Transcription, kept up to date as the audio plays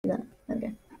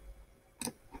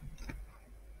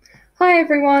Hi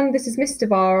everyone, this is Mr.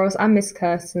 Varos and Miss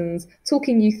Kersons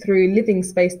talking you through Living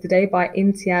Space today by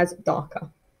Imtiaz Dharker.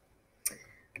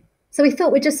 So we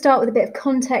thought we'd just start with a bit of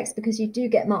context because you do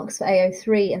get marks for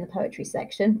AO3 in the poetry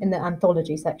section, in the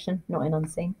anthology section, not in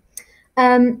unseen.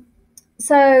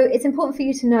 So it's important for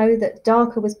you to know that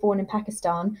Dharker was born in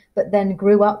Pakistan, but then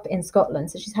grew up in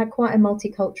Scotland. So she's had quite a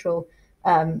multicultural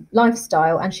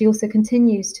lifestyle, and she also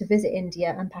continues to visit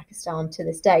India and Pakistan to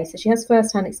this day. So she has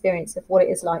first-hand experience of what it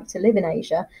is like to live in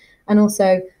Asia, and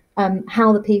also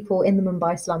how the people in the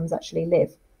Mumbai slums actually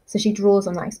live. So she draws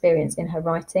on that experience in her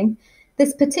writing.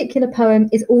 This particular poem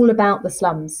is all about the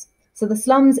slums. So the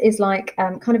slums is like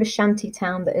kind of a shanty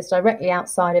town that is directly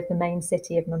outside of the main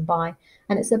city of Mumbai.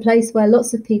 And it's a place where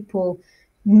lots of people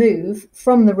move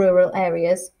from the rural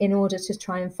areas in order to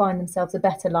try and find themselves a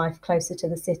better life closer to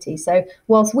the city. So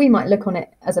whilst we might look on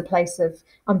it as a place of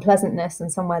unpleasantness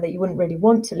and somewhere that you wouldn't really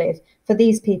want to live, for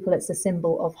these people it's a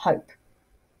symbol of hope.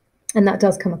 And that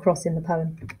does come across in the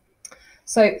poem.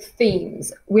 So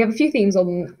themes. We have a few themes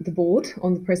on the board,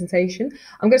 on the presentation.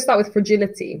 I'm going to start with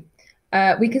fragility.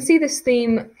 We can see this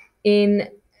theme in,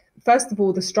 first of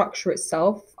all, the structure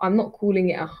itself. I'm not calling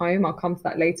it a home, I'll come to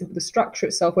that later, but the structure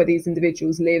itself where these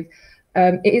individuals live,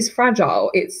 it is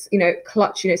fragile. It's,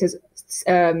 clutch, it says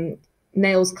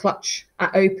nails clutch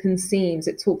at open seams.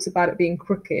 It talks about it being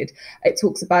crooked. It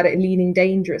talks about it leaning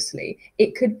dangerously.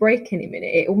 It could break any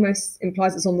minute. It almost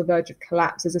implies it's on the verge of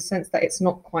collapse. There's a sense that it's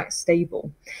not quite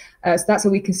stable. So that's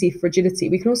where we can see fragility.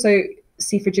 We can also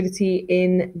see fragility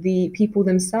in the people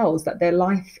themselves, that their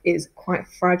life is quite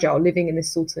fragile living in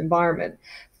this sort of environment.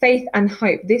 Faith and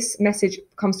hope. This message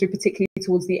comes through particularly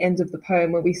towards the end of the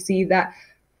poem, where we see that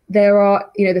there are,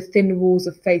 the thin walls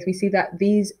of faith. We see that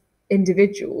these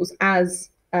individuals, as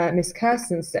Miss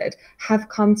Kerson said, have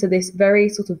come to this very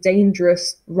sort of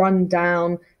dangerous,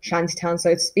 run-down shantytown,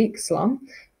 so to speak, slum,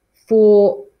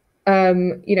 for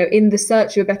in the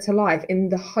search of a better life, in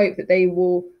the hope that they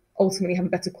will ultimately have a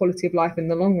better quality of life in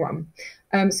the long run.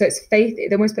 So it's faith.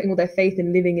 They're almost putting all their faith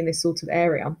in living in this sort of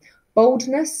area.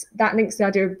 Boldness, that links to the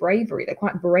idea of bravery. They're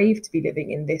quite brave to be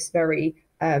living in this very,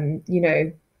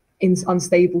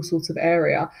 unstable sort of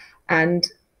area,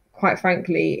 and quite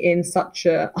frankly, in such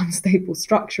an unstable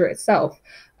structure itself.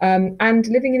 And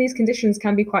living in these conditions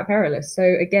can be quite perilous. So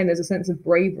again, there's a sense of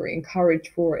bravery and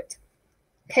courage for it.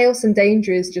 Chaos and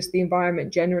danger is just the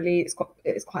environment generally. It's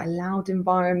quite a loud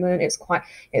environment. It's got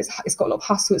a lot of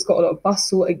hustle. It's got a lot of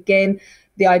bustle. Again,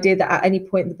 the idea that at any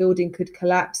point the building could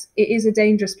collapse. It is a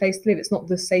dangerous place to live. It's not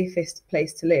the safest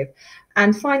place to live.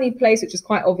 And finally, place, which is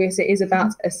quite obvious, it is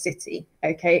about a city.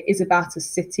 Okay, it is about a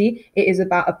city. It is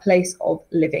about a place of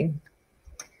living.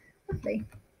 Lovely.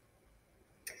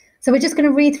 So we're just going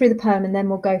to read through the poem and then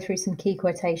we'll go through some key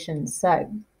quotations.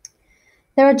 So,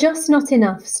 there are just not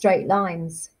enough straight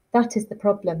lines. That is the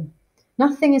problem.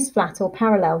 Nothing is flat or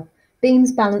parallel.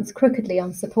 Beams balance crookedly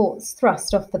on supports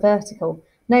thrust off the vertical.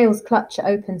 Nails clutch at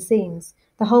open seams.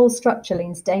 The whole structure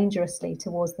leans dangerously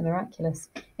towards the miraculous.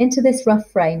 Into this rough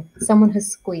frame, someone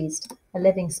has squeezed a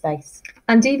living space.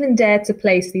 And even dared to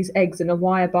place these eggs in a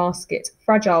wire basket.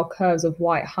 Fragile curves of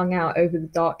white hung out over the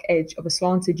dark edge of a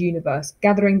slanted universe,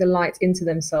 gathering the light into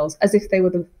themselves as if they were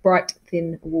the bright,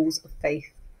 thin walls of faith.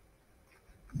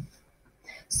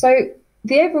 So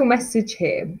the overall message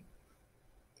here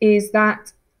is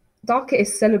that Dharker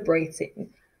is celebrating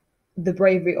the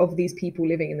bravery of these people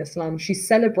living in the slums. She's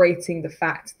celebrating the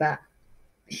fact that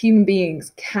human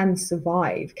beings can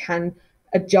survive, can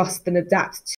adjust and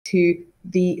adapt to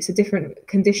different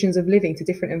conditions of living, to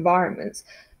different environments.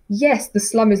 Yes, the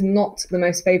slum is not the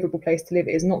most favourable place to live.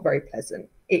 It is not very pleasant.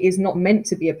 It is not meant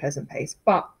to be a pleasant place.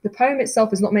 But the poem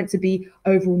itself is not meant to be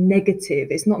overall negative.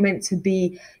 It's not meant to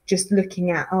be just looking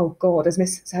at, oh God, as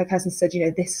Miss Kerson said,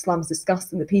 this slum's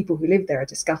disgusting. The people who live there are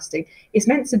disgusting. It's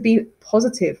meant to be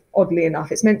positive, oddly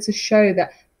enough. It's meant to show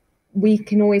that we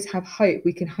can always have hope.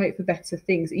 We can hope for better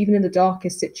things. Even in the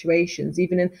darkest situations,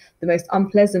 even in the most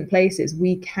unpleasant places,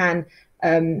 we can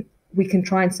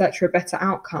try and search for a better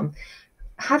outcome.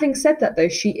 Having said that, though,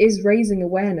 she is raising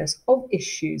awareness of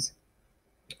issues,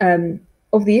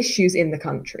 of the issues in the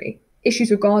country, issues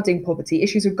regarding poverty,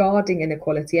 issues regarding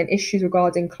inequality, and issues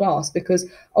regarding class, because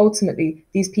ultimately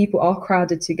these people are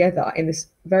crowded together in this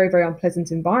very, very unpleasant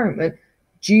environment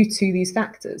due to these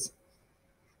factors.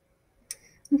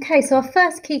 Okay, so our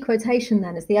first key quotation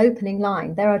then is the opening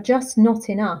line. There are just not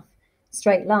enough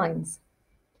straight lines.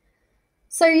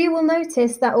 So you will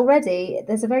notice that already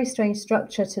there's a very strange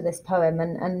structure to this poem,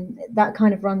 and that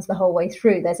kind of runs the whole way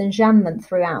through. There's enjambment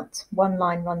throughout. One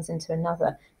line runs into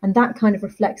another, and that kind of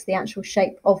reflects the actual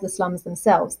shape of the slums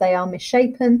themselves. They are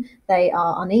misshapen, they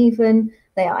are uneven,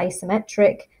 they are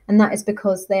asymmetric, and that is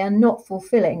because they are not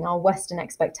fulfilling our Western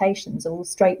expectations, all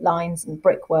straight lines and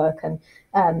brickwork and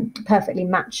perfectly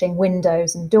matching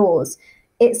windows and doors.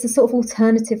 It's a sort of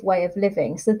alternative way of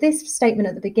living. So this statement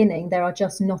at the beginning, there are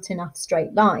just not enough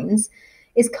straight lines,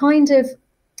 is kind of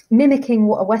mimicking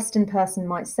what a Western person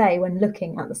might say when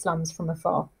looking at the slums from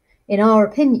afar. In our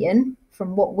opinion,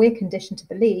 from what we're conditioned to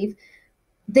believe,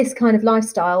 this kind of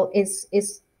lifestyle is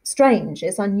strange.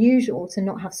 It's unusual to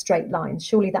not have straight lines.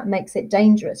 Surely that makes it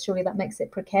dangerous. Surely that makes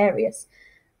it precarious.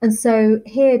 And so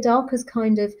here, Dharker's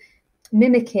kind of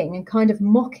mimicking and kind of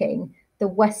mocking the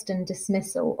Western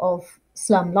dismissal of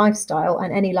slum lifestyle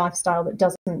and any lifestyle that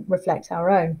doesn't reflect our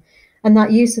own. And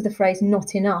that use of the phrase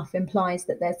not enough implies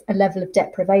that there's a level of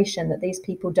deprivation, that these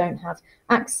people don't have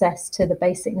access to the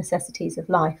basic necessities of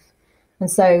life. And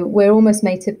so we're almost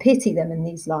made to pity them in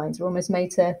these lines. We're almost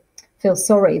made to feel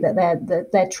sorry that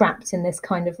they're trapped in this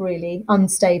kind of really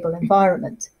unstable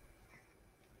environment.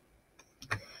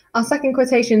 Our second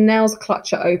quotation, nails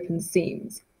clutch at open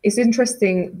seams. It's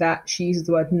interesting that she uses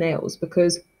the word nails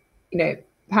because,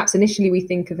 perhaps initially we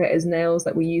think of it as nails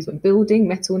that we use when building,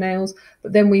 metal nails,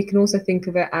 but then we can also think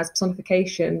of it as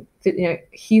personification,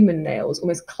 human nails,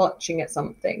 almost clutching at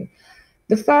something.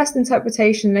 The first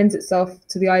interpretation lends itself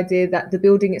to the idea that the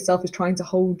building itself is trying to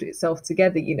hold itself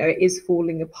together. It is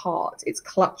falling apart. It's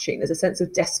clutching. There's a sense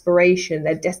of desperation.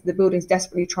 The building's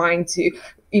desperately trying to,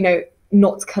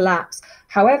 not collapse.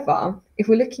 However, if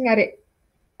we're looking at it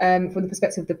from the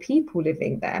perspective of the people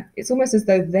living there, it's almost as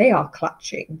though they are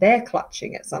clutching. They're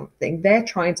clutching at something. They're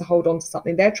trying to hold on to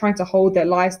something. They're trying to hold their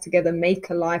lives together, make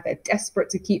a life. They're desperate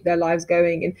to keep their lives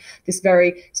going in this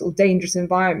very sort of dangerous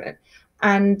environment.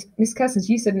 And Miss Kersons,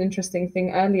 you said an interesting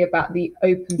thing earlier about the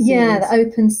open seams. Yeah, the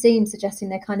open seams, suggesting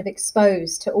they're kind of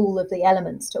exposed to all of the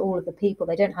elements, to all of the people.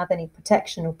 They don't have any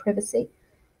protection or privacy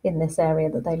in this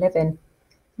area that they live in.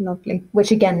 Lovely.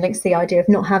 Which again links to the idea of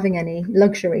not having any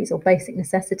luxuries or basic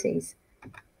necessities.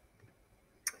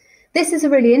 This is a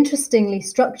really interestingly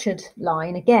structured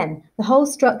line. Again, the whole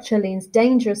structure leans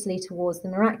dangerously towards the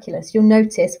miraculous. You'll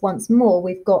notice once more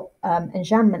we've got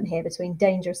enjambment here between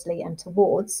dangerously and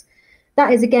towards.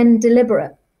 That is again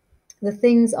deliberate. The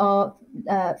things are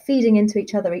feeding into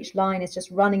each other. Each line is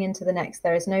just running into the next.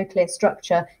 There is no clear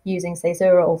structure using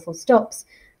caesura or full stops.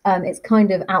 It's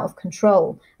kind of out of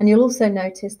control. And you'll also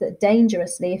notice that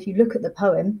dangerously, if you look at the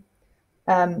poem,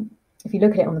 if you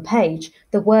look at it on the page,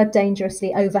 the word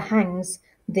dangerously overhangs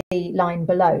the line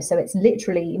below. So it's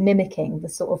literally mimicking the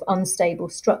sort of unstable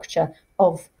structure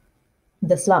of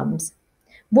the slums.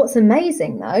 What's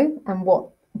amazing, though, and what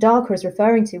Dharker is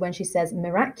referring to when she says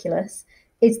miraculous,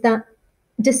 is that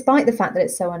despite the fact that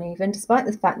it's so uneven, despite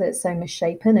the fact that it's so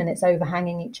misshapen and it's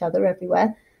overhanging each other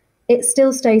everywhere, it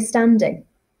still stays standing.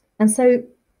 And so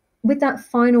with that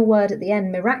final word at the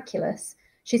end, miraculous,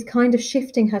 she's kind of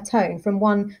shifting her tone from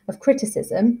one of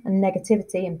criticism and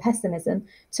negativity and pessimism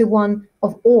to one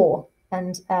of awe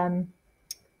and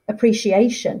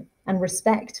appreciation and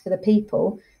respect for the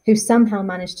people who somehow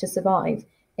managed to survive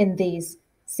in these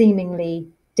seemingly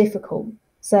difficult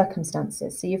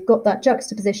circumstances. So you've got that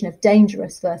juxtaposition of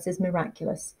dangerous versus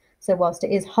miraculous. So whilst it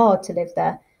is hard to live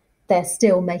there, they're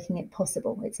still making it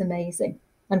possible. It's amazing.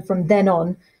 And from then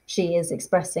on, she is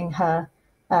expressing her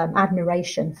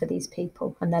admiration for these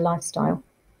people and their lifestyle.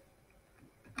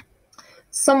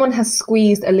 Someone has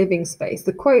squeezed a living space.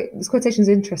 This quotation is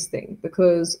interesting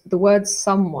because the word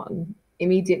someone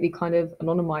immediately kind of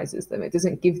anonymizes them. It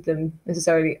doesn't give them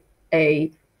necessarily a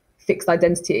fixed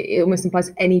identity. It almost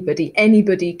implies anybody.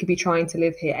 Anybody could be trying to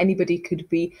live here. Anybody could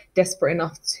be desperate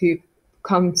enough to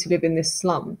come to live in this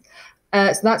slum.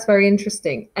 So that's very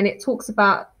interesting. And it talks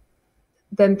about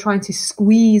them trying to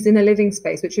squeeze in a living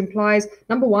space, which implies,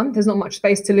 number one, there's not much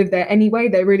space to live there anyway.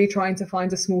 They're really trying to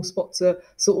find a small spot to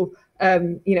sort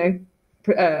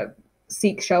of,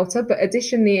 seek shelter. But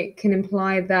additionally, it can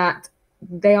imply that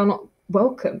they are not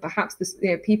welcome. Perhaps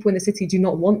people in the city do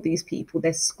not want these people.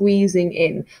 They're squeezing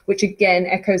in, which again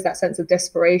echoes that sense of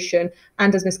desperation.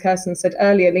 And as Ms. Kersons said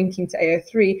earlier, linking to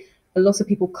AO3, a lot of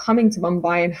people coming to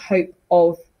Mumbai in hope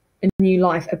of a new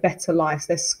life, a better life. So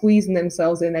they're squeezing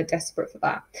themselves in. They're desperate for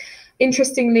that.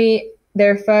 Interestingly, they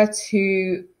refer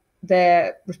to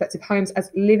their respective homes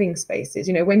as living spaces.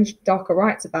 You know, when Dharker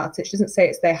writes about it, she doesn't say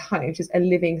it's their home, it's just a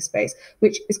living space,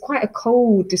 which is quite a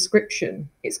cold description.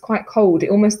 It's quite cold.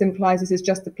 It almost implies this is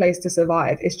just a place to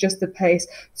survive. It's just a place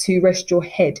to rest your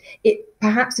head. It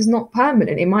perhaps is not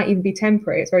permanent. It might even be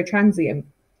temporary. It's very transient.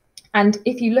 And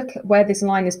if you look at where this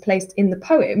line is placed in the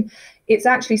poem, it's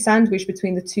actually sandwiched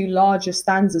between the two larger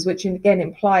stanzas, which again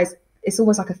implies it's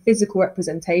almost like a physical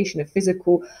representation, a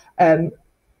physical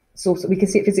sort of, we can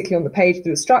see it physically on the page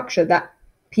through the structure, that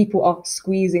people are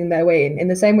squeezing their way in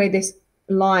the same way this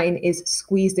line is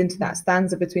squeezed into that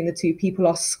stanza between the two. People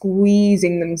are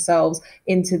squeezing themselves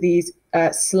into these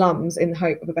slums in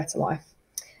hope of a better life.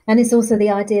 And it's also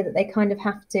the idea that they kind of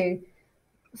have to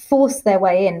force their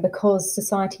way in because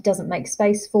society doesn't make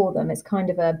space for them. It's kind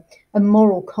of a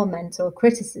moral comment or a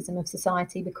criticism of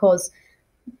society because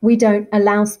we don't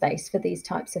allow space for these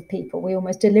types of people. We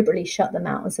almost deliberately shut them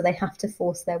out, and so they have to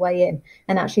force their way in.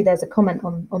 And actually there's a comment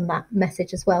on that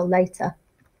message as well later.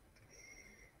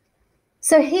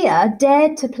 So here,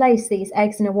 dared to place these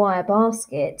eggs in a wire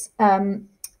basket,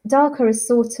 Dharker is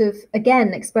sort of,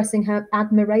 again, expressing her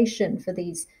admiration for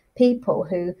these people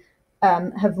who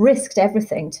have risked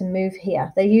everything to move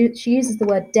here. She uses the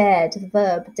word dared, the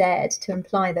verb dared, to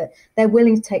imply that they're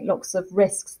willing to take lots of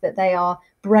risks, that they are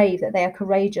brave, that they are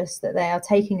courageous, that they are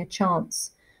taking a chance.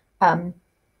 And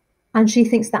she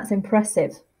thinks that's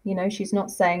impressive. You know, she's not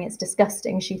saying it's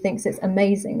disgusting. She thinks it's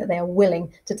amazing that they are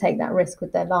willing to take that risk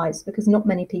with their lives, because not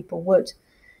many people would.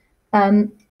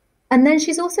 And then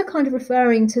she's also kind of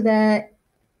referring to their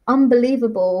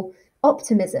unbelievable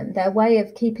optimism, their way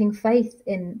of keeping faith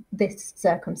in this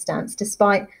circumstance,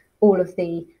 despite all of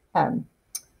the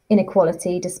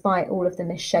inequality, despite all of the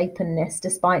misshapenness,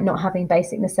 despite not having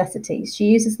basic necessities. She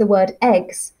uses the word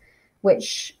eggs,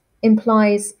 which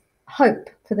implies hope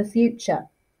for the future,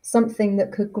 something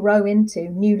that could grow into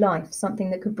new life, something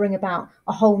that could bring about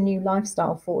a whole new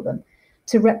lifestyle for them,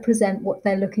 to represent what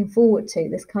they're looking forward to,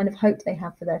 this kind of hope they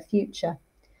have for their future.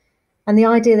 And the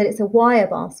idea that it's a wire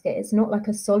basket, it's not like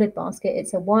a solid basket,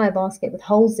 it's a wire basket with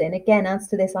holes in, again adds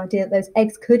to this idea that those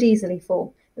eggs could easily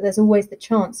fall, that there's always the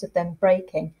chance of them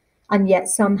breaking, and yet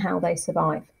somehow they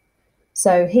survive.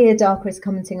 So here Dharker is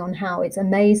commenting on how it's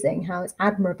amazing, how it's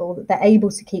admirable that they're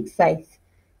able to keep faith,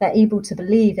 they're able to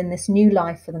believe in this new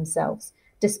life for themselves,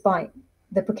 despite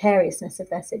the precariousness of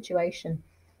their situation.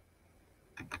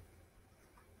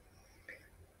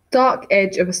 Dark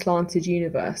edge of a slanted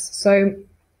universe. So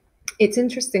it's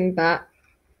interesting that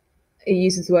it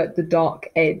uses the word the dark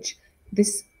edge.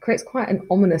 This creates quite an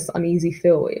ominous, uneasy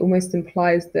feel. It almost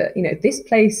implies that, you know, this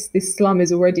place, this slum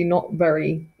is already not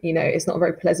very, you know, it's not a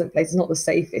very pleasant place. It's not the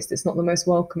safest. It's not the most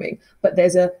welcoming. But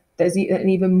there's an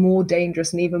even more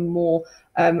dangerous and even more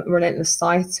relentless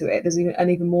side to it. There's an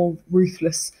even more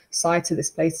ruthless side to this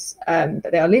place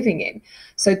that they are living in.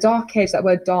 So dark edge, that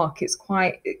word dark, it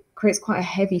creates quite a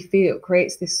heavy feel. It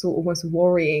creates this sort of almost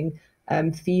worrying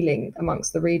feeling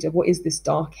amongst the reader. What is this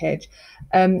dark edge?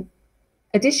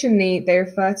 Additionally, they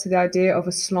refer to the idea of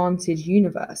a slanted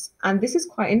universe. And this is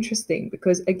quite interesting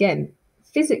because, again,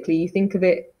 physically, you think of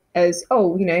it as,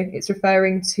 oh, you know, it's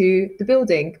referring to the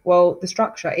building. Well, the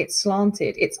structure, it's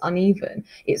slanted, it's uneven,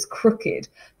 it's crooked.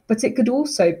 But it could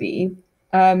also be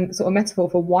sort of metaphor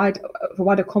for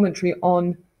wider commentary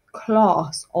on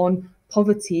class, on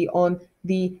poverty, on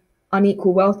the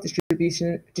unequal wealth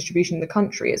distribution in the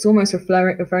country. It's almost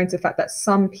referring to the fact that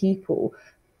some people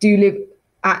do live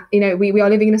at, you know, we are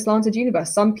living in a slanted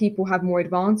universe. Some people have more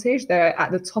advantage. They're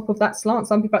at the top of that slant.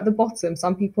 Some people at the bottom.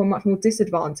 Some people are much more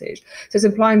disadvantaged. So it's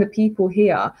implying that people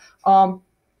here are,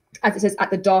 as it says, at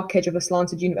the dark edge of a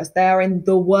slanted universe. They are in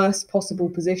the worst possible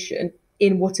position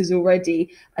in what is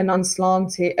already a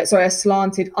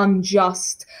slanted,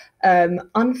 unjust,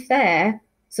 unfair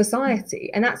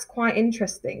society. And that's quite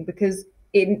interesting because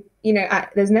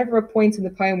there's never a point in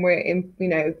the poem where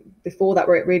before that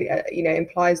where it really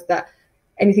implies that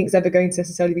anything's ever going to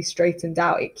necessarily be straightened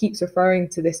out. It keeps referring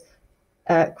to this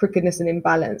crookedness and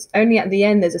imbalance. Only at the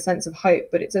end there's a sense of hope,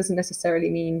 but it doesn't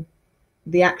necessarily mean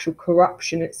the actual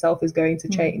corruption itself is going to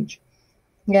change.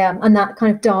 Yeah, and that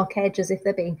kind of dark edge, as if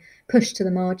they're being pushed to the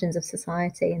margins of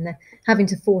society and they're having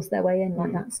to force their way in,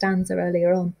 like that stanza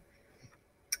earlier on.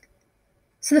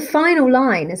 So the final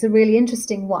line is a really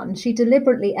interesting one. She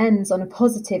deliberately ends on a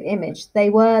positive image.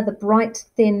 They were the bright,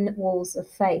 thin walls of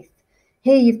faith.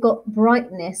 Here you've got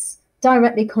brightness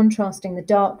directly contrasting the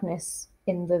darkness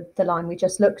in the line we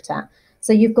just looked at.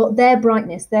 So you've got their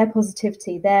brightness, their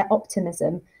positivity, their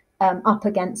optimism up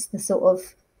against the sort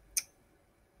of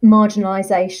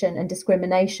marginalisation and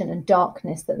discrimination and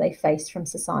darkness that they face from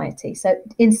society. So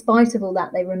in spite of all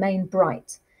that, they remain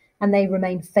bright. and they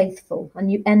remain faithful.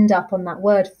 And you end up on that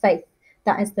word faith.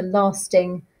 That is the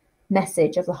lasting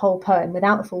message of the whole poem,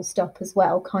 without a full stop as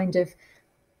well, kind of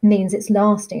means it's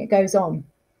lasting, it goes on.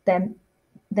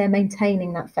 They're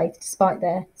maintaining that faith despite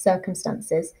their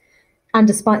circumstances, and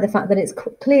despite the fact that it's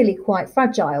clearly quite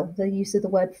fragile, the use of the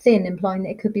word thin implying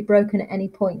that it could be broken at any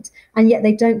point, and yet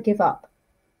they don't give up.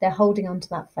 They're holding on to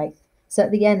that faith. So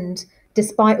at the end,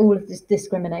 despite all of this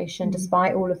discrimination,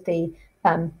 despite all of the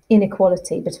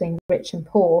inequality between rich and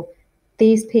poor,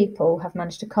 these people have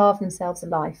managed to carve themselves a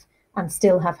life and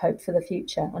still have hope for the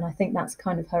future. And I think that's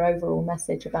kind of her overall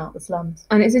message about the slums.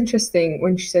 And it's interesting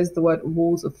when she says the word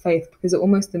walls of faith, because it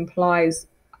almost implies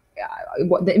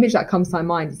what the image that comes to my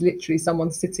mind is literally someone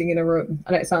sitting in a room.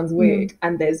 I know it sounds weird,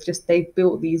 and there's just, they've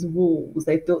built these walls,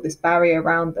 they've built this barrier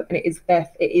around them, and it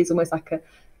is almost like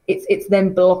it's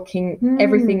them blocking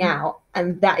everything out,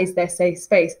 and that is their safe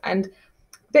space. And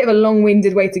a bit of a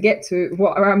long-winded way to get to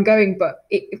where I'm going, but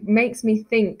it makes me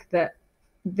think that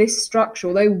this structure,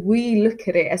 although we look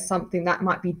at it as something that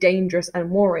might be dangerous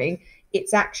and worrying,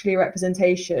 it's actually a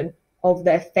representation of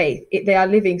their faith. They are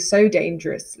living so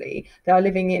dangerously. They are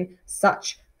living in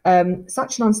such an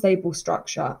unstable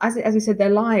structure. As we said, their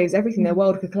lives, everything, their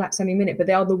world could collapse any minute, but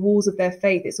they are the walls of their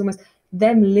faith. It's almost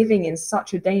them living in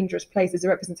such a dangerous place is a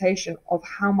representation of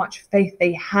how much faith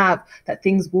they have that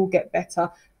things will get better,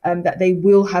 that they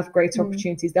will have greater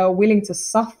opportunities. They are willing to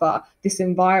suffer this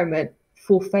environment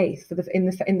for faith,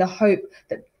 in the hope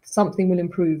that something will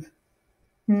improve.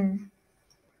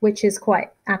 Which is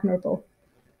quite admirable.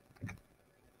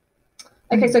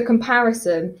 Okay, so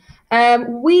comparison.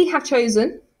 We have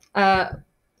chosen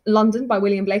London by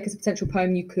William Blake as a potential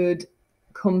poem you could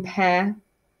compare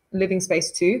Living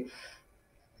Space to.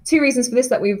 Two reasons for this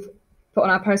that we've put on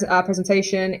our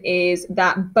presentation is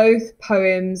that both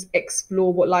poems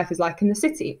explore what life is like in the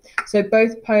city. So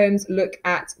both poems look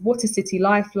at what is city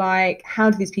life like, how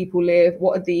do these people live,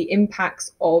 what are the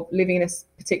impacts of living in a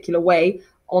particular way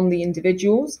on the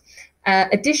individuals.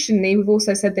 Additionally, we've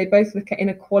also said they both look at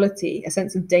inequality, a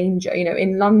sense of danger. You know,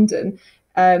 in London,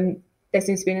 there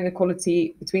seems to be an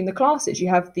inequality between the classes. You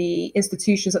have the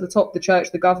institutions at the top, the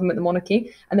church, the government, the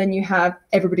monarchy, and then you have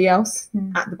everybody else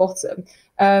at the bottom.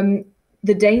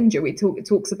 The danger, it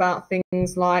talks about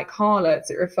things like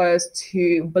harlots. It refers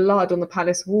to blood on the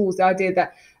palace walls. The idea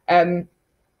that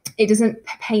it doesn't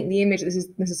paint the image that this is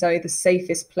necessarily the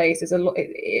safest place. There's a lot.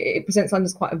 It presents London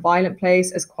as quite a violent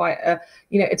place, as quite a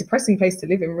a depressing place to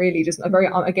live in. Really, just a very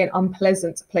again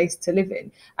unpleasant place to live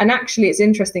in. And actually, it's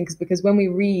interesting because when we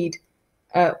read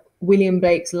William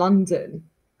Blake's London,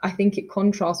 I think it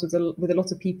contrasts with a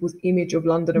lot of people's image of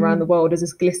London around the world as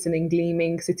this glistening,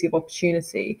 gleaming city of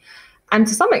opportunity. And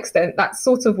to some extent, that's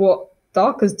sort of what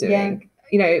Dharker's doing. Yeah.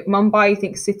 You know, Mumbai, you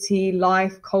think city,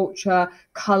 life, culture,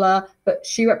 colour, but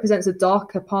she represents a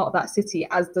darker part of that city,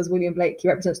 as does William Blake. He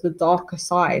represents the darker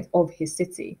side of his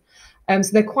city. So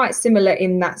they're quite similar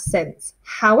in that sense.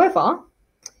 However...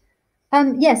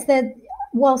 yes,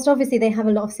 whilst obviously they have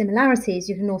a lot of similarities,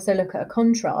 you can also look at a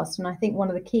contrast. And I think one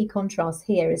of the key contrasts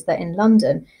here is that in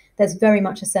London, there's very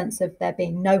much a sense of there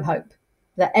being no hope,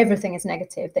 that everything is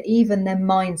negative, that even their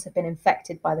minds have been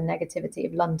infected by the negativity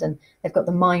of London. They've got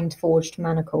the mind-forged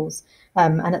manacles.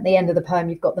 And at the end of the poem,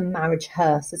 you've got the marriage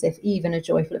hearse, as if even a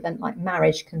joyful event like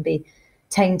marriage can be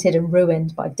tainted and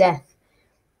ruined by death.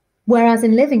 Whereas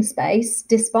in Living Space,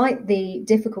 despite the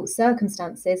difficult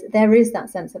circumstances, there is that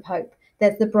sense of hope.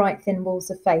 There's the bright, thin walls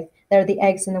of faith. There are the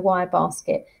eggs in the wire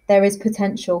basket. There is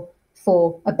potential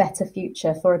for a better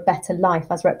future, for a better life,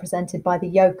 as represented by the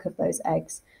yolk of those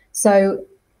eggs. So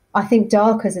I think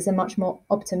Dharker's is a much more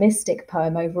optimistic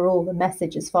poem overall. The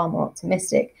message is far more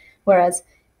optimistic, whereas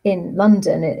in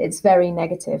London, it's very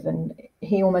negative, and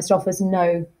he almost offers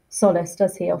no solace,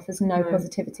 does he? Offers no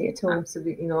positivity at all.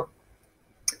 Absolutely not.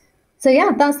 So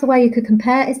yeah, that's the way you could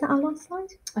compare. Is that our last slide?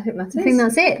 I think that's it. I think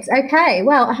that's it. Okay,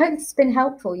 well, I hope it's been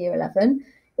helpful, Year 11.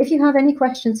 If you have any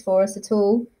questions for us at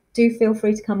all, do feel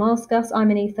free to come ask us.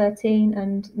 I'm in E13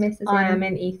 and Miss is I am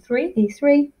in E3.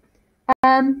 E3.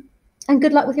 And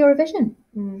good luck with your revision.